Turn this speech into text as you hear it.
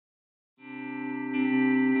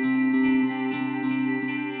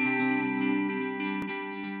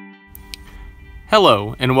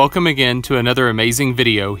Hello, and welcome again to another amazing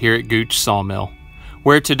video here at GoochSawmill,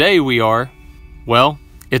 where today we are, well,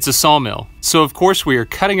 it's a sawmill, so of course we are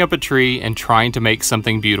cutting up a tree and trying to make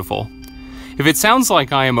something beautiful. If it sounds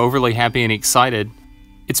like I am overly happy and excited,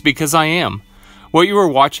 it's because I am. What you are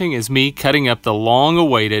watching is me cutting up the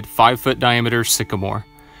long-awaited 5-foot diameter sycamore,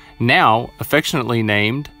 now affectionately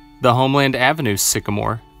named the Homeland Avenue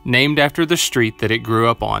Sycamore, named after the street that it grew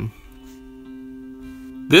up on.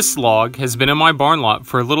 This log has been in my barn lot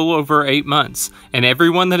for a little over 8 months, and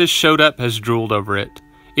everyone that has showed up has drooled over it.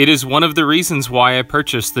 It is one of the reasons why I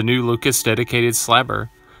purchased the new Lucas dedicated slabber.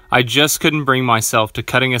 I just couldn't bring myself to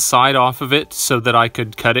cutting a side off of it so that I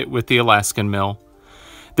could cut it with the Alaskan mill.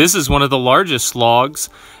 This is one of the largest logs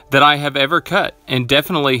that I have ever cut, and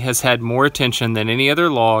definitely has had more attention than any other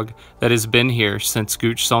log that has been here since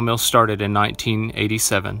GoochSawmill started in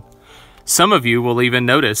 1987. Some of you will even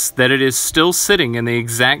notice that it is still sitting in the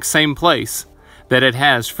exact same place that it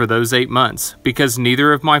has for those 8 months because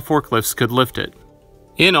neither of my forklifts could lift it.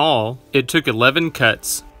 In all, it took 11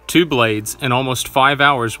 cuts, 2 blades, and almost 5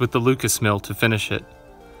 hours with the Lucas mill to finish it.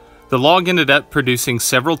 The log ended up producing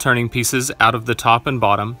several turning pieces out of the top and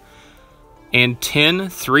bottom, and 10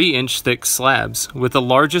 3-inch thick slabs, with the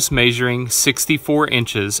largest measuring 64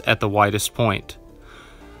 inches at the widest point.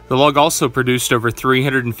 The log also produced over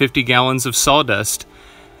 350 gallons of sawdust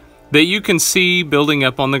that you can see building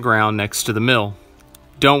up on the ground next to the mill.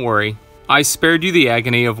 Don't worry, I spared you the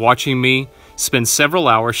agony of watching me spend several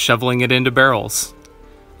hours shoveling it into barrels.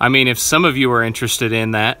 I mean, if some of you are interested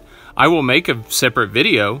in that, I will make a separate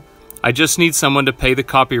video. I just need someone to pay the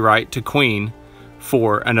copyright to Queen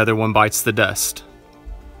for Another One Bites the Dust.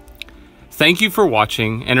 Thank you for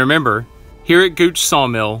watching, and remember, here at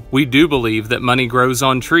GoochSawmill, we do believe that money grows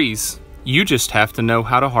on trees. You just have to know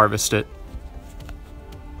how to harvest it.